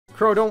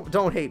Crow,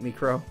 don't hate me,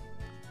 Crow.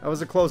 That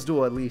was a close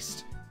duel, at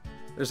least.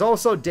 There's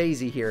also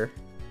Daisy here.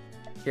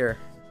 Here.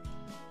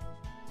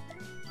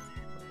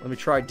 Let me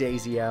try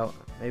Daisy out.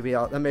 Maybe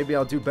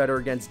I'll do better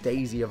against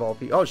Daisy of all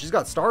people. Oh, she's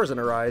got stars in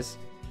her eyes.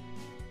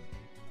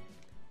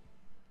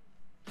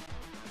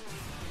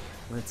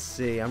 Let's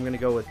see. I'm gonna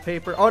go with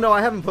paper. Oh no,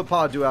 I haven't put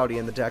Paw Duality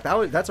in the deck.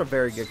 That's a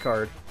very good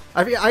card.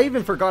 I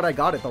even forgot I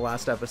got it the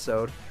last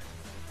episode.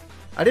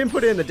 I didn't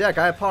put it in the deck.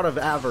 I have Pot of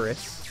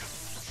Avarice.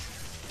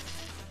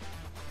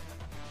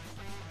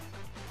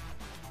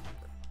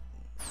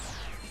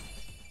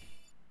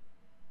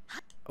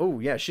 Oh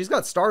yeah, she's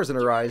got stars in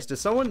her eyes. Does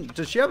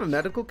she have a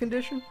medical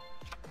condition?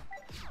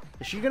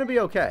 Is she gonna be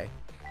okay?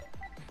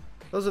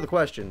 Those are the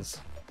questions.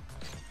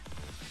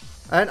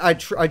 And I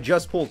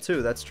just pulled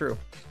 2. That's true.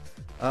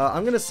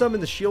 I'm gonna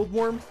summon the Shield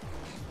Worm.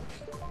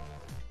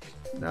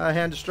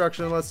 Hand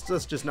Destruction.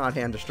 Let's just not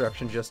Hand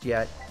Destruction just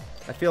yet.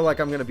 I feel like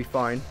I'm gonna be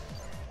fine.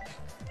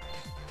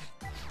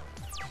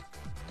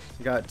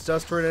 We got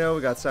Dust Tornado.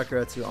 We got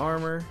Sakuretsu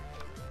Armor.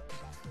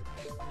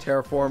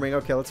 Terraforming.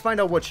 Okay, let's find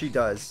out what she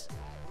does.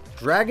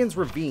 Dragon's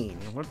Ravine.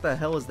 What the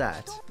hell is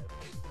that?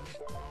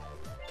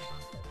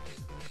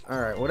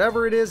 Alright,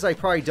 whatever it is, I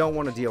probably don't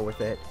want to deal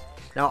with it.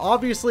 Now,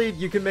 obviously,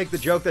 you can make the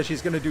joke that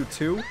she's going to do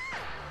 2.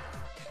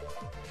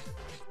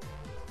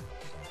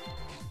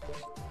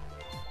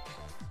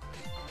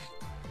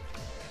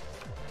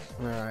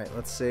 Alright,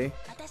 let's see.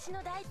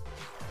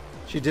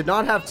 She did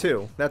not have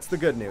 2. That's the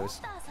good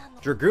news.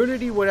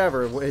 Dragoonity,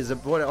 whatever.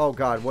 What? Oh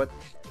god, what?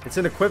 It's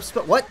an equip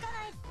spell. What?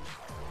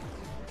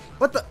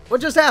 What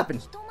just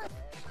happened?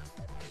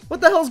 What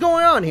the hell's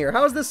going on here?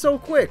 How is this so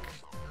quick?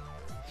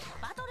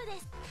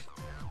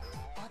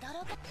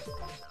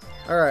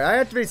 Alright, I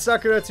activate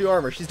Sakuretsu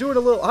Armor. She's doing a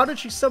little... How did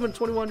she summon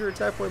 2100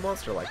 attack point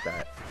monster like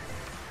that?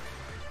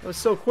 That was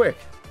so quick.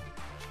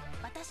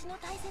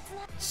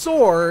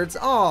 Swords?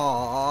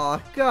 Aww.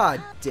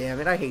 God damn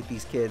it. I hate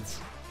these kids.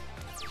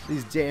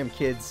 These damn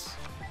kids.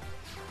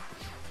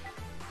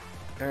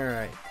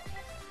 Alright.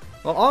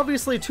 Well,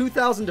 obviously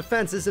 2000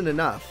 defense isn't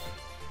enough.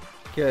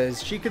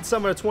 Because she could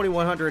summon a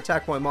 2100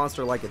 attack point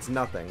monster like it's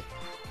nothing.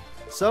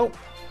 So,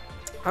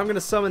 I'm going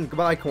to summon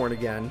Bicorn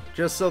again,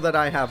 just so that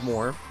I have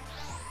more.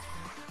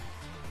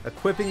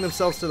 Equipping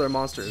themselves to their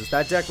monsters.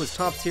 That deck was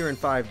top tier in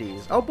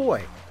 5D's. Oh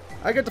boy.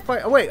 I get to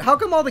fight... Oh, wait, how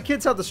come all the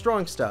kids have the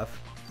strong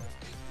stuff?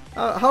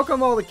 How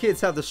come all the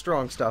kids have the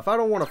strong stuff? I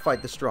don't want to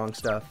fight the strong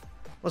stuff.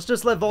 Let's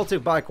just let Voltic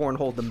Bicorn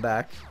hold them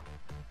back.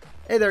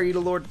 Hey there,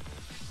 Edelord.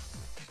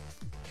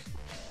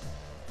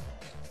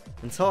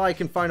 Until I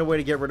can find a way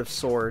to get rid of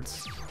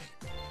swords.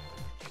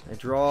 I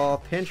draw.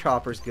 Pinch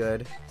Hopper's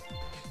good.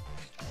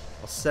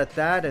 I'll set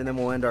that, and then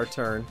we'll end our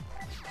turn.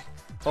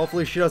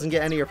 Hopefully she doesn't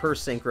get any of her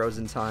synchros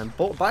in time.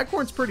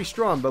 Bicorn's pretty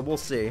strong, but we'll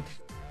see.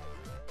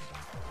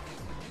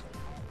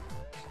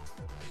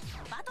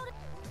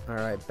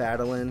 Alright,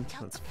 battling.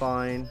 That's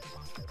fine.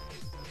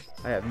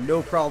 I have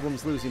no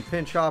problems losing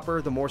Pinch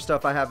Hopper. The more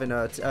stuff I have in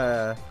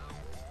attack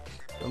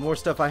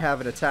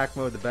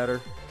mode, the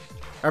better.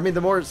 I mean,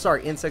 the more,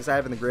 sorry, insects I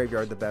have in the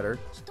graveyard, the better.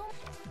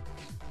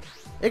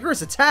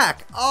 Icarus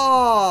attack!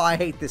 Oh, I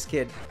hate this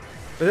kid.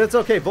 But it's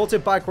okay.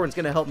 Voltic Bicorn's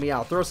going to help me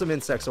out. Throw some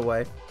insects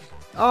away.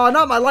 Oh,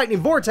 not my lightning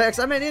vortex.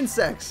 I meant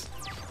insects.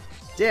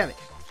 Damn it.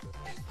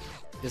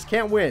 Just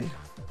can't win.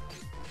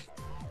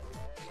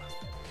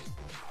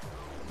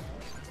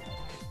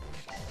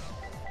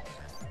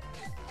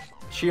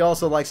 She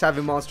also likes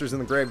having monsters in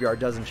the graveyard,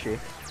 doesn't she?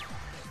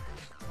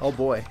 Oh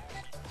boy.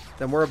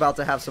 Then we're about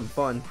to have some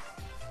fun.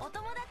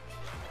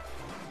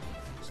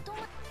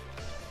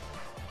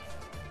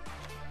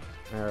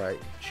 Alright,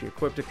 she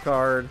equipped a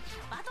card.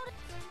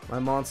 My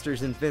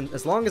monster's invincible.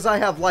 As long as I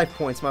have life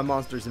points, my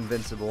monster's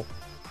invincible.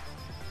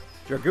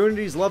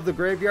 Dragoonities love the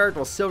graveyard,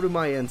 well, so do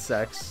my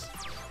insects.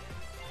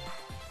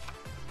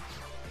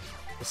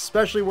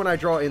 Especially when I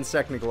draw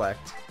Insect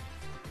Neglect.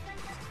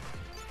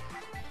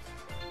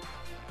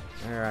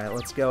 Alright,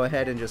 let's go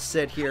ahead and just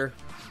sit here.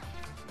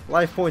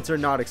 Life points are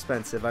not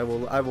expensive. I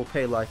will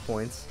pay life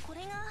points.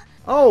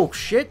 Oh,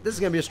 shit! This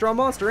is gonna be a strong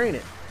monster, ain't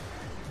it?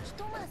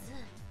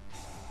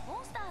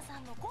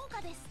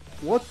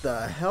 What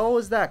the hell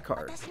is that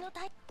card?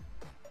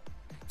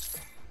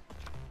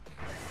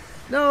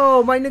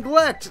 No, my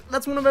Neglect!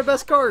 That's one of my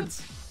best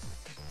cards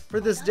for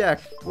this deck.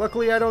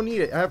 Luckily, I don't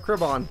need it. I have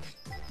Kribon.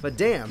 But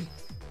damn.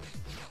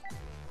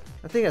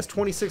 That thing has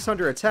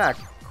 2600 attack.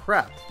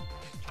 Crap.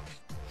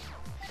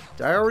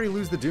 Did I already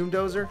lose the Doom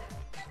Dozer?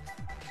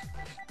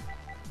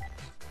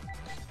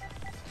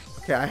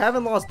 Okay, I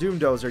haven't lost Doom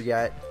Dozer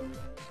yet.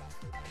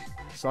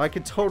 So I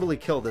could totally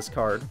kill this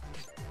card.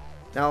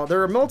 Now,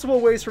 there are multiple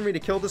ways for me to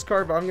kill this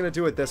card, but I'm going to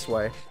do it this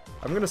way.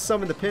 I'm going to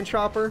summon the Pinch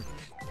Hopper.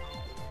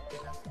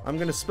 I'm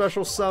going to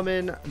special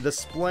summon the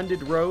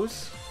Splendid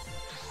Rose.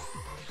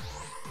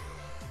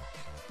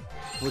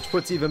 Which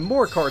puts even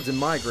more cards in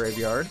my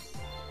graveyard.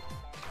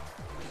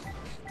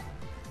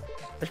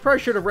 I probably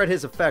should have read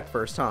his effect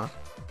first, huh?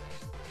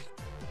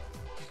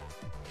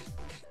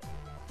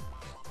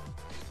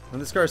 When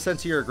this card is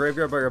sent to your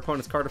graveyard by your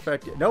opponent's card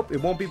effect... Nope,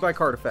 it won't be by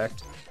card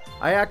effect.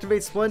 I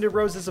activate Splendid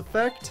Rose's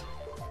effect,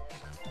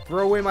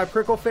 throw away my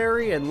Prickle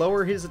Fairy, and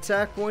lower his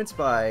attack points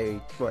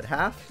by, what,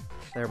 half?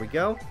 There we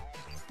go.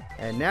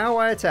 And now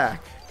I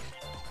attack.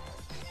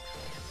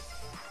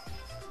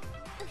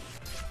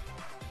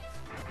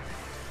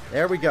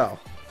 There we go.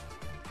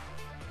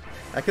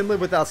 I can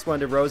live without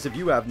Splendid Rose if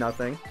you have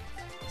nothing.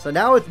 So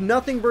now it's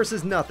nothing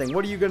versus nothing.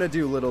 What are you gonna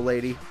do, little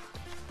lady?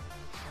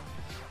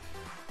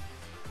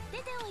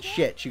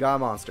 Shit, she got a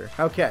monster.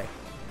 Okay.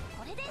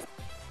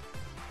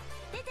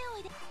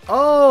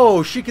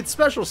 Oh, she could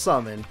special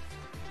summon.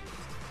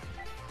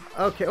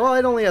 Okay, well,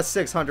 it only has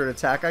 600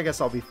 attack. I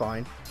guess I'll be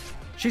fine.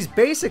 She's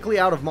basically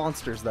out of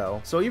monsters,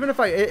 though. So even if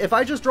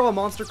I just draw a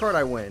monster card,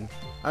 I win.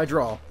 I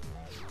draw.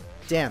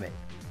 Damn it.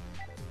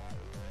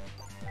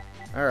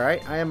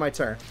 Alright, I am my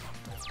turn.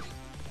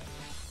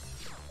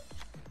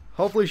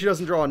 Hopefully she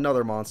doesn't draw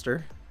another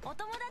monster.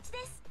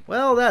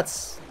 Well,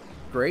 that's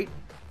great.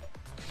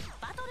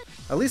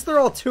 At least they're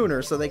all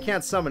tuners, so they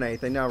can't summon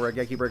anything. Now,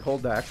 Regeki Break,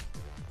 hold back.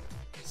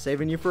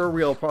 Saving you for a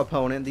real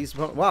opponent. These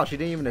wow, she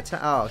didn't even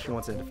attack. Oh, she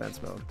wants in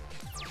defense mode.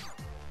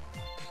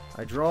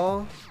 I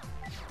draw.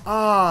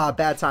 Ah,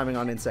 bad timing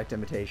on Insect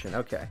Imitation.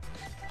 Okay.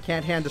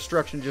 Can't hand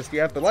Destruction just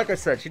yet, but like I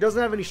said, she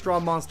doesn't have any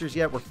strong monsters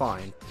yet. We're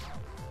fine.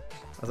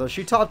 Although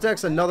she top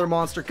decks another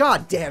monster.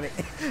 God damn it.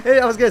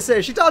 I was gonna say,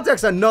 if she top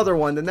decks another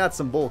one, then that's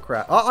some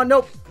bullcrap.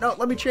 Nope. No,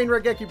 let me chain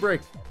Regeki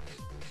Break.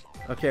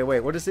 Okay, wait,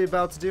 what is he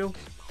about to do?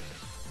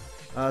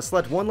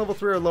 Select one level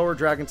 3 or lower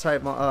dragon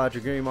type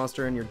Dragoon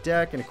monster in your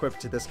deck and equip it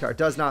to this card.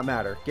 Does not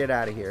matter. Get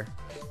out of here.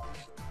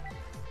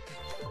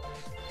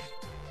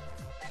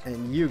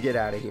 And you get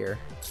out of here.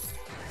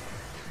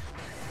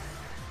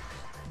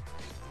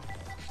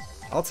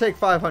 I'll take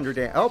 500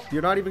 damage. Oh,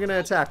 you're not even going to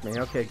attack me.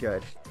 Okay,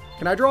 good.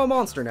 Can I draw a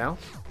monster now?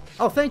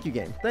 Oh, thank you,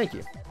 game. Thank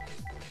you.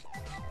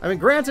 I mean,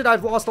 granted,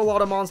 I've lost a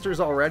lot of monsters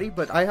already,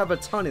 but I have a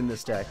ton in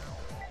this deck.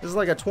 This is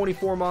like a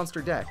 24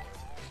 monster deck.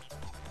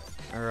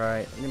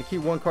 Alright, I'm going to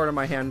keep one card in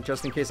my hand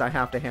just in case I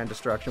have to hand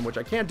Destruction, which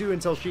I can't do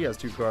until she has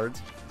 2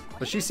 cards.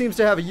 But she seems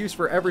to have a use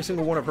for every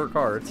single one of her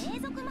cards.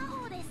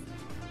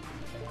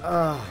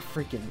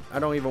 Freaking. I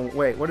don't even...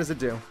 Wait, what does it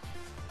do?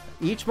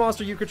 Each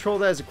monster you control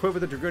that is equipped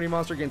with a Dragoonie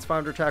monster gains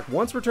 500 attack.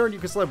 Once returned, you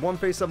can select one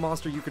face-up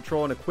monster you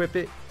control and equip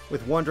it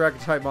with one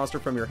Dragon-type monster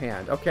from your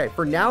hand. Okay,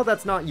 for now,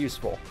 that's not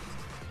useful.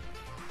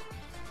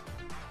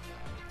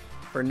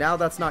 For now,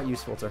 that's not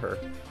useful to her.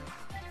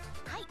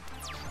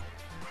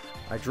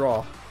 I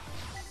draw.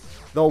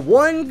 The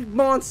one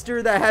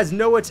monster that has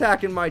no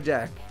attack in my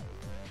deck.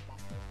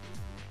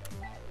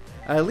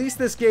 At least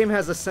this game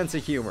has a sense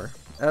of humor.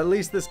 At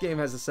least this game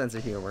has a sense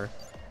of humor.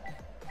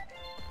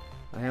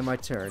 I have my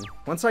turn.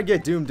 Once I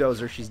get Doom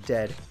Dozer, she's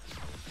dead.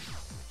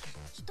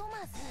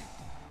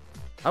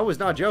 I was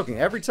not joking.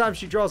 Every time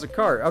she draws a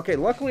card. Okay,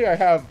 luckily I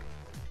have...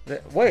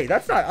 Wait,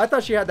 that's not... I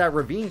thought she had that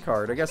Ravine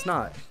card. I guess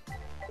not.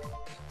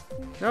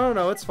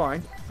 No, it's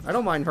fine. I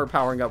don't mind her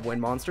powering up wind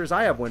monsters.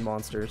 I have wind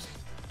monsters.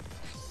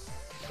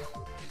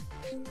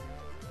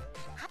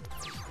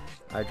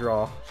 I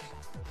draw.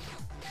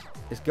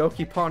 Is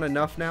Gokipon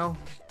enough now?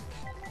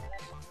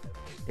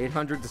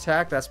 800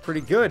 attack, that's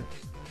pretty good.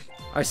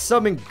 I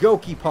summon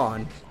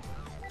Gokipon.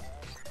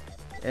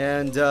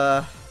 And,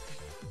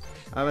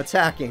 I'm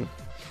attacking.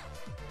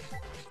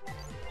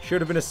 Should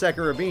have been a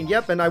second Ravine.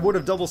 Yep, and I would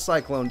have double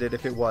Cycloned it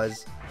if it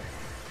was.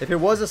 If it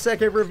was a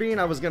second Ravine,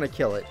 I was gonna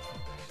kill it.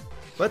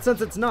 But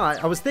since it's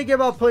not, I was thinking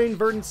about playing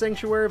Verdant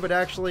Sanctuary, but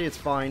actually it's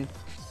fine.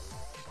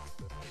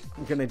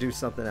 I'm gonna do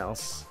something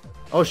else.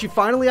 Oh, she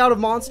finally out of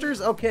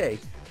monsters? Okay.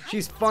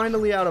 She's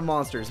finally out of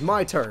monsters.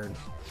 My turn.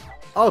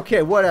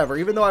 Okay, whatever.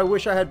 Even though I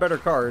wish I had better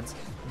cards.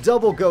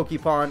 Double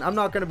Gokipon. I'm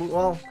not going to...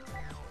 Well,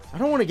 I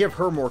don't want to give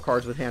her more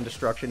cards with hand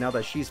destruction now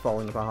that she's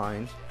falling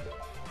behind.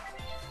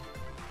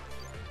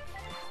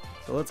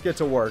 So let's get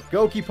to work.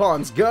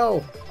 Gokipons,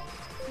 go!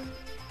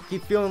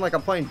 Keep feeling like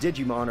I'm playing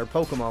Digimon or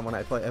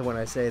Pokemon when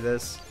I say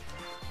this.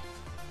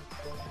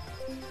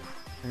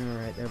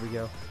 Alright, there we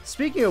go.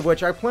 Speaking of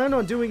which, I plan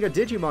on doing a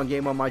Digimon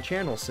game on my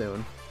channel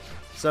soon.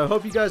 So I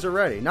hope you guys are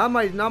ready. Not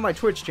my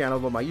Twitch channel,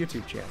 but my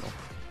YouTube channel.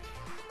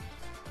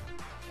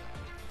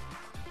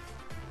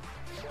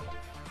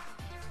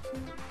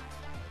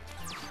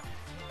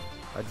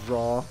 I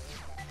draw.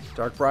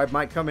 Dark Bribe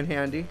might come in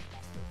handy.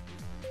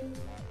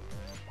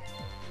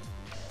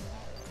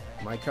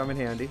 Might come in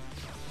handy.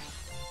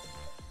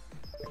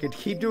 I could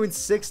keep doing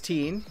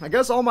 16. I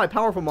guess all my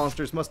powerful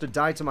monsters must have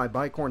died to my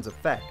Bicorn's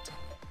effect.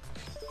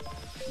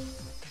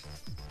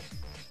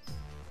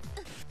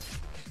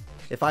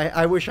 If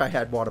I wish I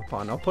had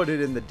Waterpon. I'll put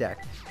it in the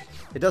deck.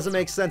 It doesn't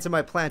make sense in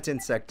my plant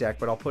insect deck,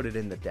 but I'll put it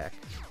in the deck.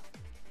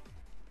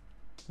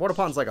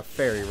 Waterpon's like a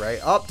fairy, right?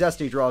 Oh,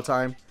 Destiny draw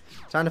time.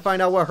 Time to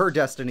find out what her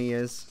destiny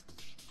is.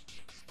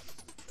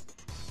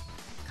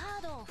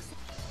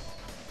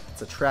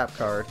 It's a trap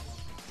card.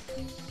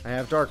 I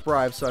have Dark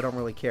Bribe, so I don't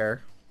really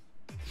care.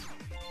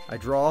 I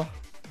draw.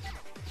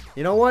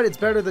 You know what? It's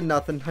better than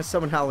nothing. I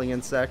summon Howling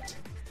Insect.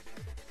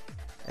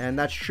 And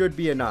that should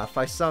be enough.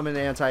 I summon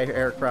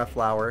Anti-Aircraft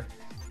Flower.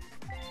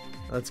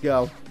 Let's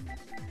go.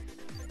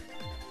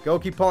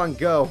 Gokipon,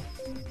 go.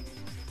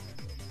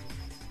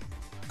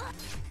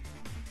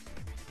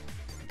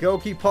 Go,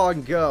 keep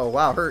on, go.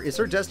 Wow, is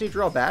her destiny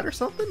draw bad or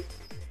something?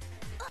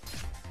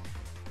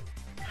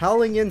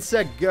 Howling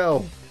insect,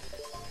 go.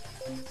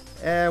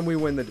 And we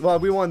win the... Well,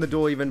 we won the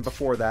duel even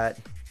before that.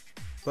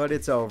 But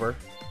it's over.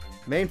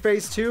 Main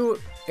phase 2,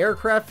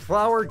 aircraft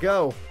flower,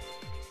 go.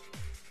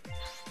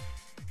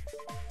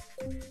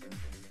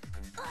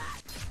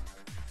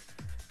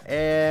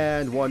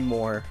 And one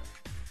more.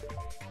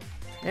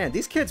 Man,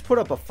 these kids put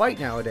up a fight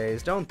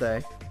nowadays, don't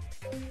they?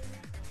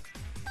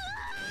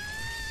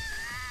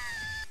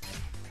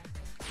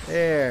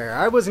 There.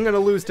 I wasn't going to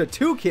lose to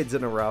 2 kids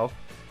in a row.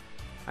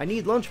 I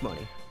need lunch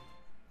money.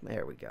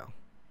 There we go.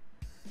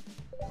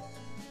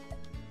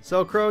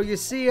 So, Crow, you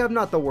see I'm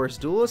not the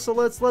worst duelist, so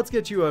let's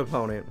get you an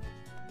opponent.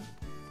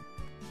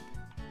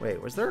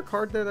 Wait, was there a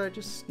card there that I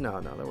just...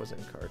 No, there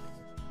wasn't a card.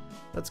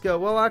 Let's go.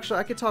 Well, actually,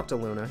 I could talk to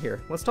Luna. Here,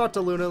 let's talk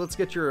to Luna. Let's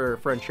get your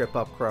friendship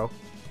up, Crow.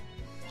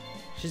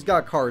 She's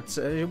got cards.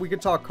 We can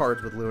talk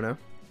cards with Luna.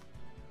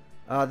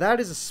 That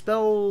is a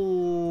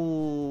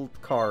spell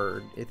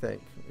card, I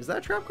think. Is that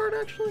a trap card,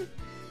 actually?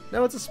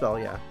 No, it's a spell,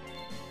 yeah.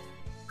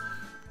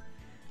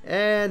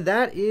 And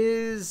that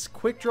is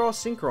Quick Draw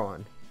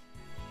Synchron.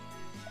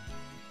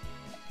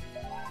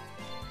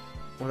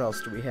 What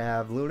else do we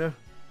have, Luna?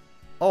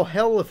 Oh,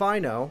 hell if I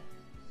know.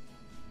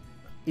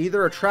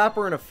 Either a trap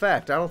or an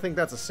effect. I don't think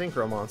that's a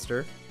synchro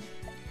monster.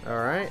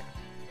 Alright.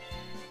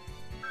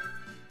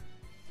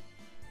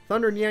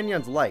 Thunder Nyan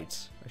Nyan's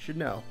light. I should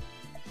know.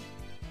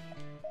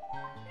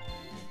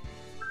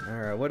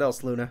 Alright, what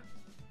else, Luna?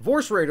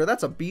 Vorse Raider,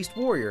 that's a beast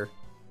warrior.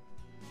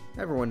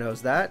 Everyone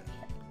knows that.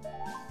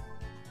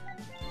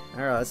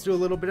 Alright, let's do a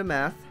little bit of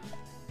math.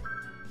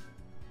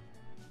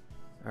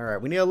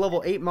 Alright, we need a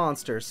level 8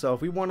 monster. So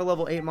if we want a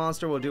level 8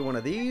 monster, we'll do one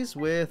of these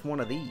with one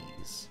of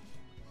these.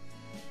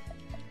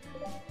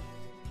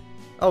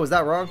 Oh, is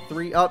that wrong?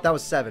 3? Oh, that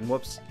was 7.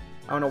 Whoops.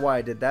 I don't know why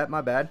I did that.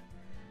 My bad.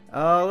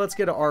 Let's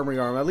get an armory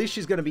arm. At least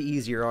she's going to be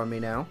easier on me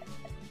now.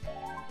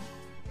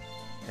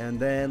 And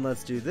then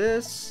let's do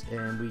this.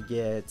 And we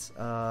get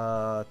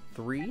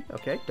 3.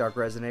 Okay, Dark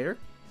Resonator.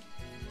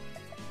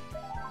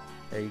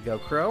 There you go,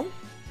 Crow.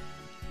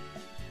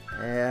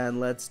 And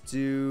let's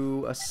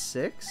do a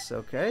 6.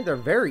 Okay, they're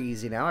very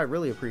easy now. I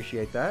really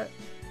appreciate that.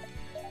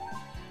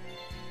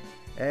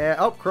 And,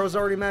 oh, Crow's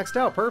already maxed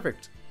out.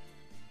 Perfect.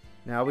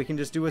 Now we can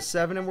just do a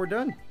 7 and we're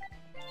done.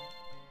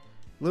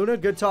 Luna,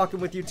 good talking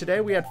with you today.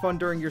 We had fun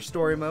during your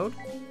story mode.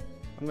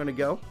 I'm going to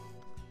go.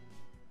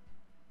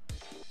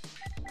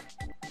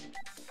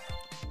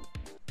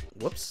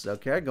 Whoops.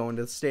 Okay, going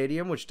to the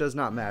stadium, which does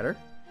not matter.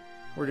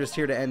 We're just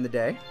here to end the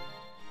day.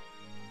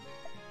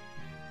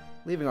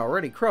 Leaving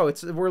already? Crow,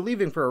 we're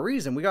leaving for a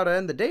reason. We gotta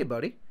end the day,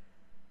 buddy.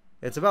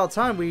 It's about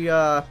time we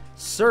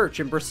search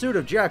in pursuit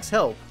of Jack's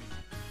help.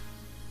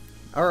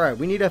 Alright,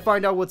 we need to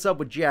find out what's up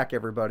with Jack,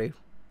 everybody.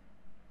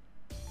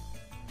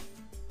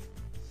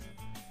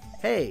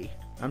 Hey,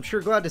 I'm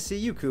sure glad to see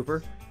you,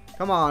 Cooper.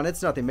 Come on,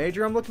 it's nothing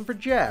major. I'm looking for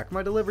Jack.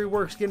 My delivery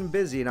work's getting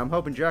busy, and I'm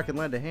hoping Jack can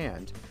lend a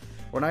hand.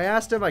 When I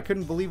asked him, I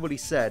couldn't believe what he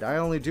said. I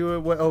only do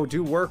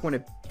work when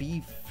it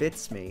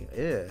befits me.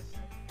 Ew.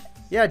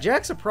 Yeah,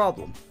 Jack's a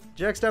problem.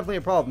 Jack's definitely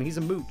a problem. He's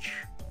a mooch.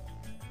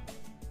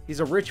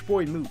 He's a rich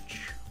boy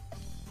mooch.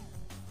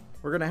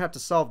 We're gonna have to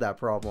solve that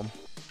problem.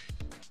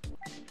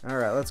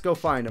 Alright, let's go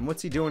find him.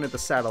 What's he doing at the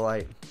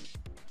satellite?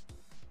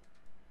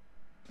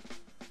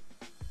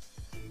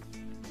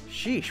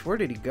 Sheesh, where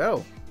did he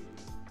go?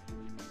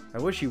 I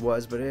wish he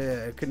was, but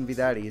it couldn't be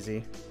that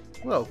easy.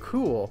 Whoa,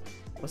 cool.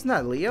 Wasn't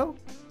that Leo?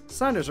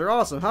 Signers are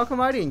awesome. How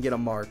come I didn't get a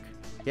mark?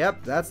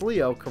 Yep, that's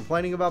Leo,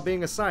 complaining about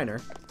being a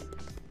signer.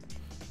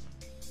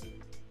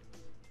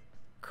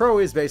 Crow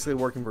is basically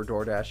working for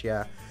DoorDash,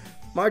 yeah.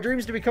 My dream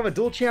is to become a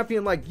dual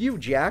champion like you,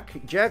 Jack.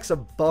 Jack's a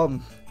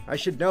bum. I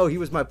should know, he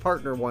was my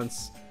partner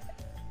once.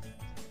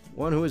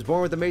 One who was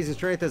born with amazing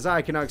strength as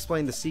I cannot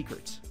explain the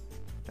secret.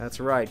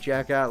 That's right,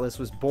 Jack Atlas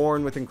was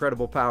born with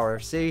incredible power.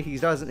 See,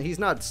 he's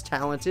not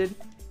talented.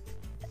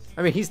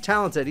 I mean, he's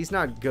talented, he's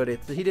not good at,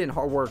 he didn't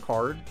work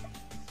hard.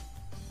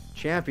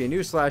 Champion,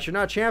 newsflash, you're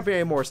not champion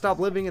anymore, stop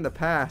living in the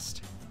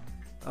past.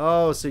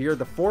 Oh, so you're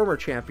the former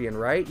champion,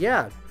 right?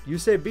 Yeah, you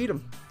say beat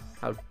him.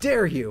 How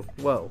dare you?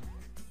 Whoa.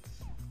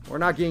 We're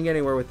not getting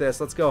anywhere with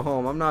this. Let's go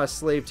home. I'm not a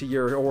slave to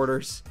your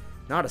orders.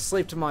 Not a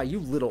slave to my... You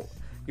little...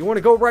 You want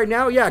to go right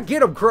now? Yeah,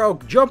 get him, Crow.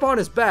 Jump on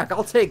his back.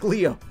 I'll take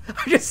Leo.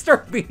 I just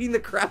start beating the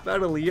crap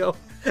out of Leo.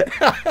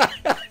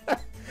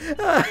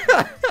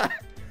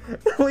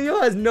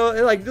 Leo has no...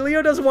 Like,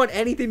 Leo doesn't want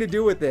anything to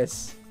do with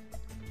this.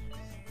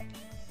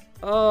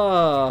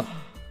 Oh.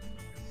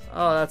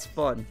 Oh, that's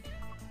fun.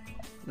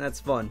 That's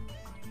fun.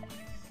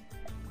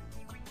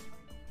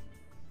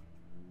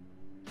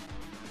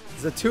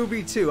 It's a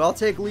 2v2. I'll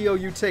take Leo,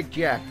 you take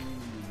Jack.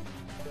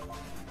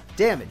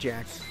 Damn it,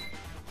 Jack.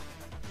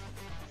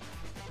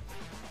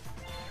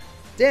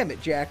 Damn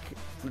it, Jack.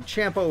 The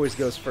champ always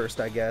goes first,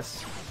 I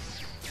guess.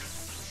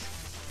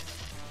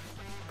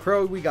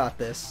 Crow, we got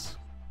this.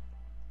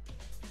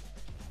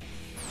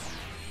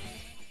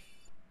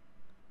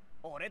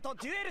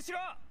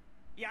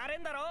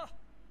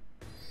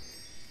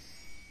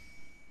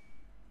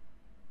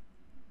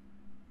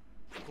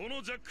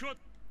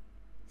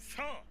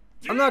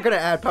 I'm not gonna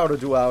add Powder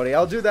Duality.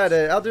 I'll do that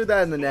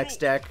in the next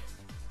deck.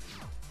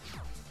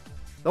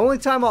 The only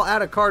time I'll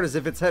add a card is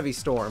if it's Heavy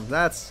Storm.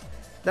 That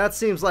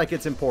seems like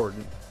it's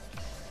important.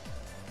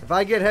 If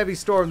I get Heavy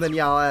Storm, then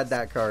yeah, I'll add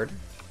that card.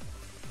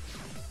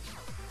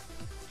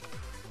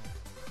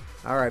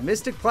 Alright,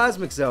 Mystic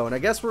Plasmic Zone. I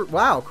guess we're...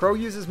 Wow, Crow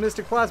uses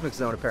Mystic Plasmic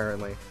Zone,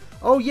 apparently.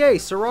 Oh, yay,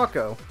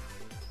 Sirocco.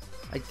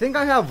 I think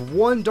I have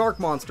one Dark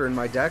Monster in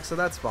my deck, so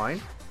that's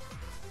fine.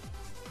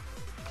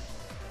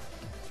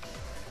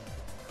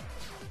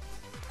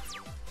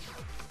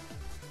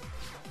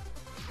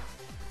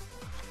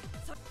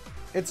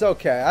 It's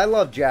okay. I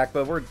love Jack,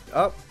 but we're...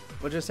 Oh,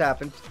 what just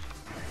happened?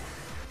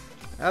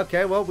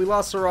 Okay, well, we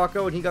lost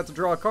Sirocco, and he got to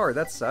draw a card.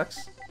 That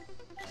sucks.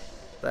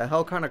 The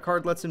hell kind of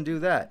card lets him do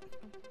that?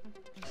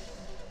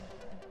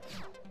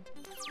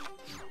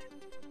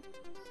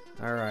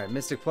 Alright,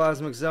 Mystic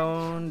Plasmic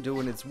Zone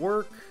doing its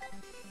work.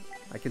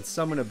 I can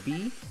summon a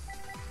bee.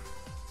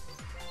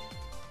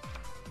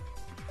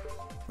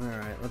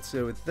 Alright, let's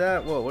go with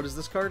that. Whoa, what is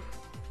this card?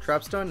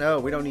 Trap Stun?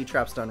 Oh, we don't need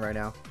Trap Stun right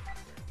now.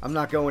 I'm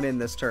not going in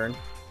this turn.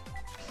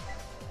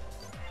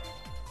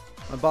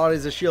 My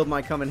Body's a Shield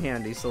might come in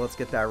handy, so let's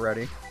get that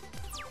ready.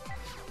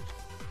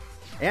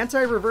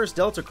 Anti-reverse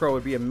Delta Crow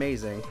would be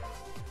amazing.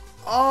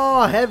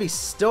 Oh, Heavy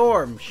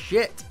Storm!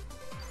 Shit!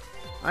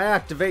 I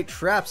activate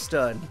Trap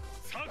Stun.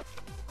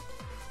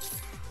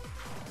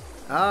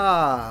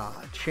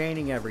 Ah,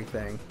 chaining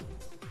everything.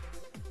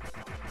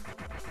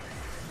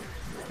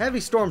 Heavy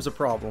Storm's a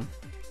problem.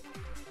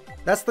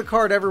 That's the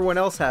card everyone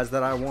else has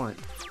that I want.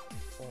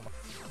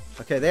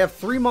 Okay, they have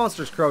 3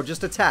 monsters, Crow.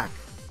 Just attack.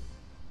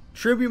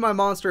 Tribute my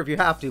monster if you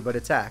have to, but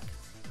attack.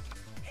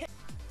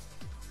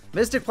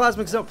 Mystic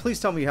Plasmic Zone. Please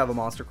tell me you have a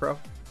monster, Crow.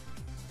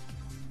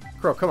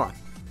 Crow, come on.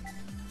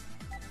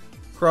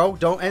 Crow,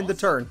 don't end the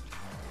turn.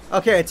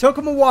 Okay, it took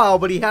him a while,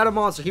 but he had a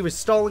monster. He was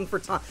stalling for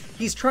time.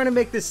 He's trying to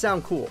make this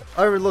sound cool,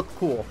 or look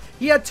cool.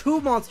 He had 2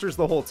 monsters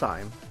the whole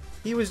time.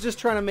 He was just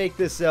trying to make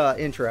this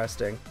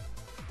interesting.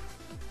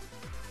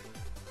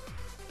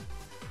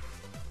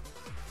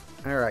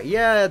 Alright,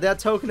 yeah, that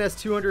token has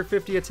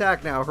 250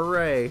 attack now.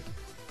 Hooray.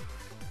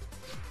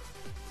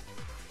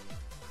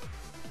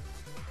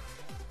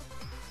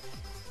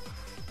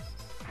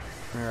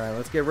 Alright,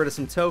 let's get rid of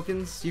some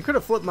tokens. You could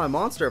have flipped my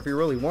monster if you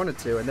really wanted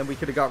to, and then we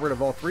could have got rid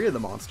of all 3 of the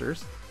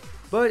monsters.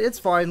 But it's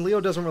fine. Leo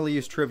doesn't really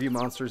use tribute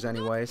monsters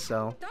anyway,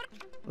 so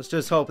let's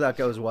just hope that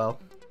goes well.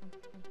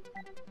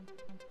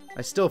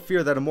 I still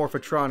fear that a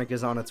Morphotronic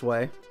is on its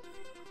way.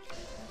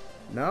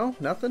 No?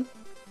 Nothing?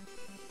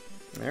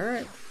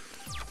 Alright.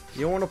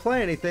 You don't want to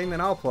play anything, then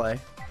I'll play.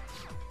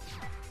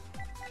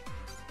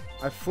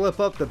 I flip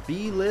up the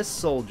B-list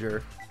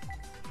soldier.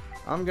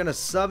 I'm gonna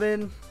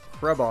summon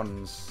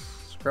Krebons.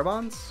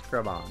 Krebons?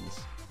 Krebons.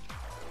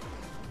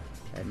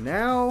 And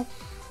now...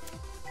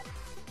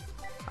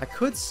 I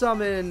could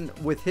summon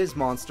with his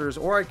monsters,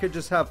 or I could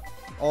just have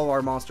all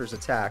our monsters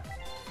attack.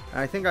 And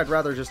I think I'd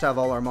rather just have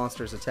all our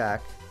monsters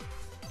attack.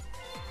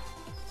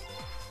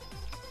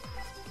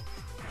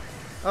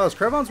 Oh, is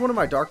Krebons one of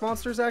my dark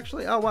monsters,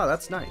 actually? Oh, wow,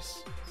 that's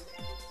nice.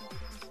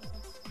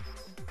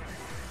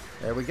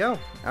 There we go.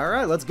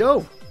 Alright, let's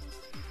go!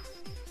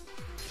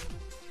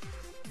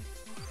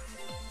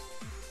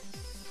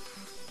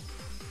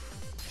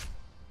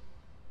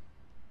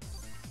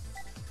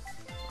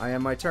 I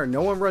am my turn.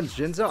 No one runs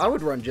Jinzo? I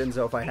would run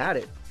Jinzo if I had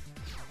it.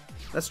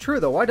 That's true,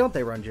 though. Why don't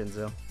they run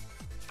Jinzo?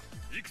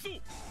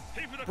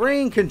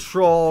 Brain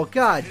control.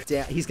 God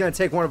damn. He's going to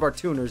take one of our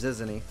tuners,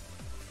 isn't he?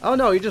 Oh,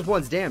 no. He just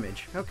wants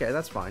damage. Okay,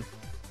 that's fine.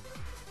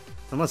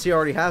 Unless he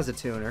already has a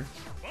tuner.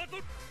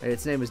 Hey,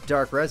 its name is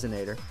Dark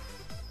Resonator.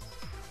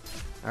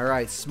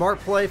 Alright, smart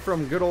play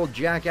from good old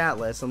Jack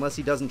Atlas. Unless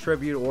he doesn't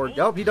tribute or...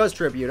 Oh, he does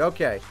tribute.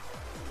 Okay.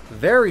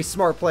 Very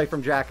smart play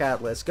from Jack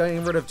Atlas.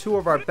 Getting rid of 2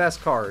 of our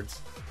best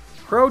cards.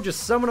 Crow,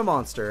 just summon a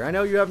monster. I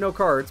know you have no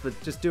cards, but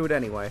just do it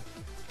anyway.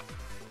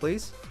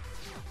 Please?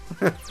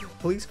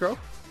 Please, Crow?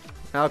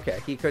 Okay,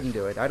 he couldn't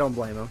do it. I don't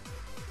blame him.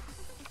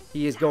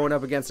 He is going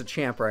up against a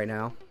champ right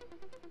now.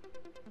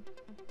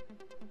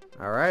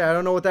 Alright, I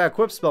don't know what that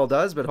equip spell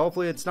does, but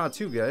hopefully it's not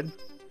too good.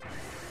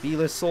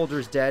 B-list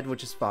soldier's dead,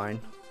 which is fine.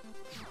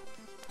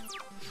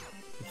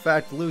 In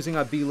fact, losing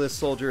a B-list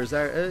soldier is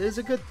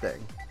a good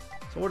thing.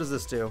 So what does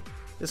this do?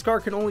 This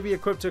card can only be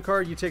equipped to a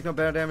card. You take no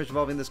bad damage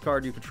involving this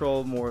card. You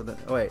control more than...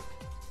 Oh, wait.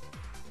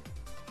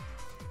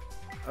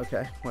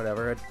 Okay,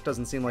 whatever. It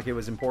doesn't seem like it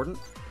was important.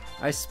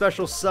 I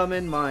special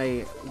summon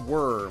my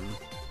worm.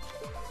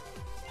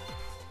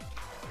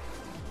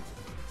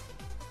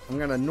 I'm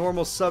gonna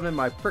normal summon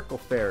my Prickle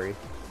Fairy.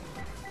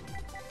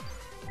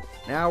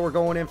 Now we're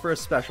going in for a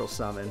special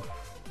summon.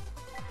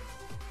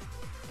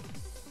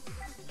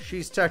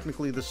 She's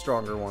technically the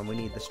stronger one. We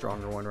need the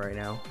stronger one right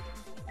now.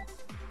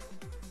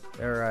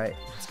 Alright,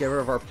 let's get rid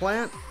of our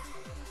plant.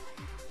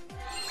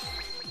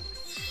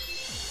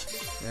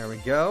 There we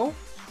go.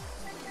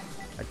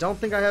 I don't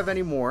think I have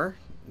any more.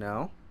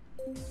 No.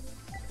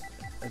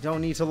 I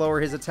don't need to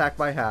lower his attack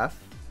by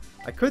half.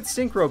 I could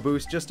Synchro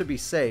Boost just to be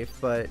safe,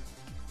 but...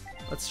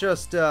 Let's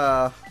just,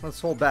 let's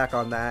hold back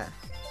on that.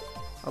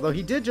 Although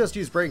he did just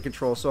use brain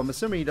control, so I'm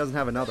assuming he doesn't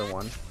have another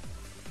one.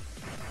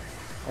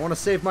 I want to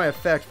save my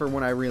effect for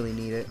when I really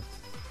need it.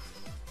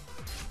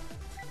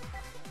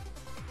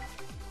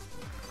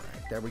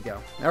 Alright, there we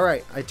go.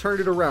 Alright, I turned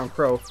it around,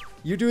 Crow.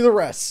 You do the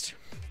rest.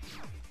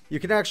 You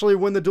can actually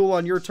win the duel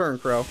on your turn,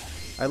 Crow.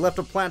 I left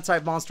a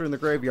plant-type monster in the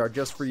graveyard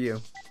just for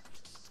you.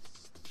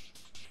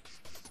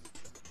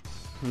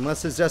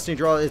 Unless his Destiny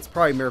draw, it's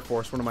probably Mirror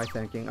Force. What am I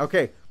thinking?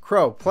 Okay,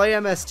 Crow, play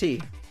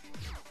MST.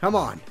 Come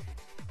on.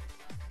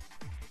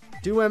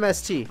 Do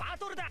MST.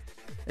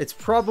 It's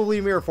probably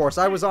Mirror Force.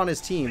 I was on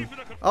his team.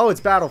 Oh, it's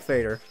Battle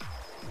Fader.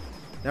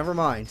 Never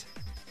mind.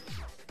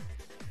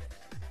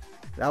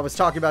 I was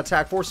talking about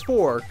Attack Force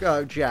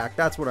 4, Jack.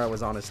 That's when I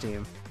was on his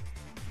team.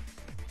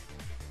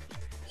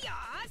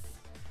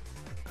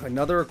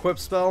 Another equip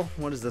spell?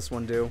 What does this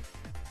one do?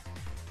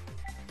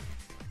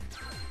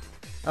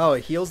 Oh,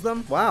 it heals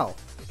them? Wow.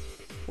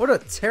 What a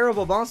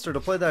terrible monster to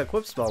play that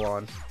equip spell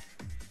on.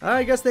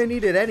 I guess they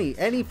needed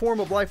any form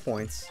of life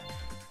points.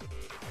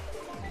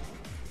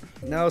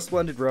 No,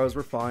 Splendid Rose,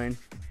 we're fine.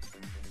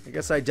 I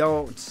guess I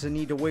don't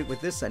need to wait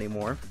with this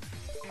anymore.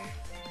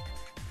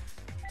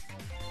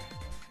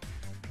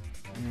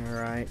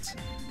 Alright,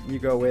 you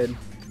go in.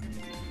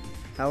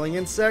 Howling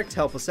Insect,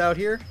 help us out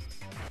here.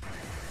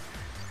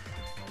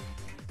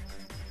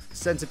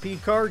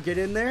 Centipede card, get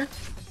in there.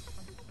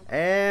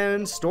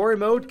 And story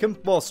mode,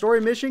 story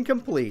mission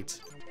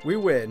complete. We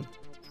win.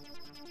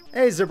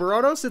 Hey,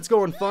 Ziberatos, it's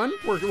going fun.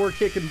 We're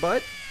kicking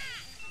butt.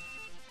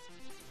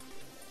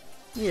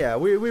 Yeah,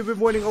 we've been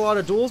winning a lot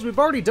of duels. We've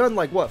already done,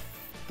 like, what,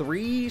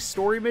 3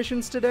 story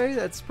missions today?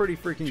 That's pretty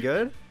freaking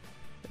good.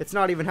 It's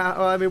not even half...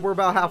 I mean, we're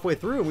about halfway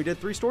through, and we did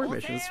 3 story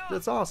missions.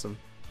 That's awesome.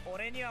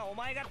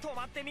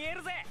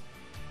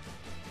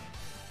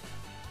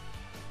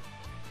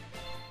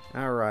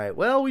 Alright,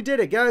 well, we did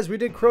it, guys. We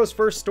did Crow's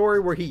first story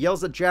where he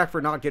yells at Jack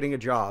for not getting a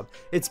job.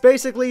 It's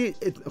basically...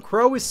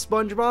 Crow is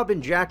SpongeBob,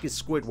 and Jack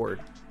is Squidward.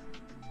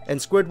 And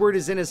Squidward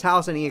is in his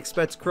house, and he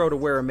expects Crow to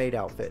wear a maid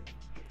outfit.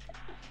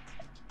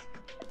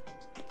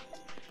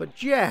 But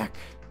Jack,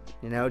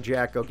 you know,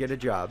 Jack, go get a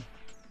job.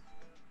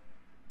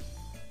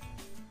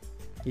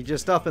 He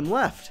just up and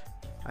left.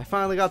 I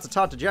finally got to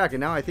talk to Jack, and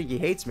now I think he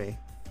hates me.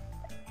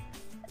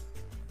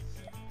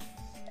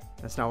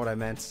 That's not what I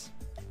meant.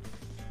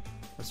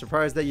 I'm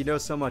surprised that you know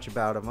so much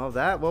about him. Oh,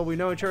 that? Well, we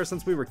know each other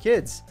since we were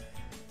kids.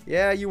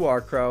 Yeah, you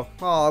are, Crow.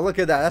 Oh, look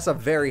at that. That's a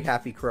very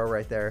happy Crow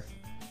right there.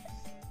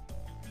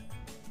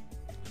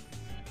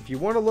 If you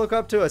want to look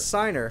up to a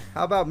signer,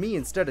 how about me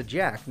instead of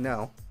Jack?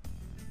 No.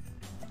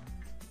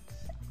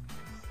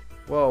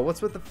 Whoa,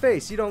 what's with the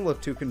face? You don't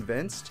look too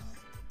convinced.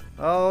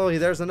 Oh,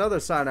 there's another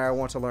signer I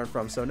want to learn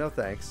from, so no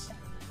thanks.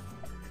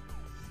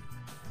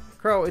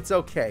 Crow, it's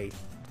okay.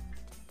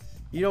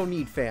 You don't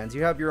need fans.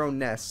 You have your own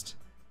nest.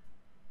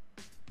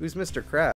 Who's Mr. Krabs?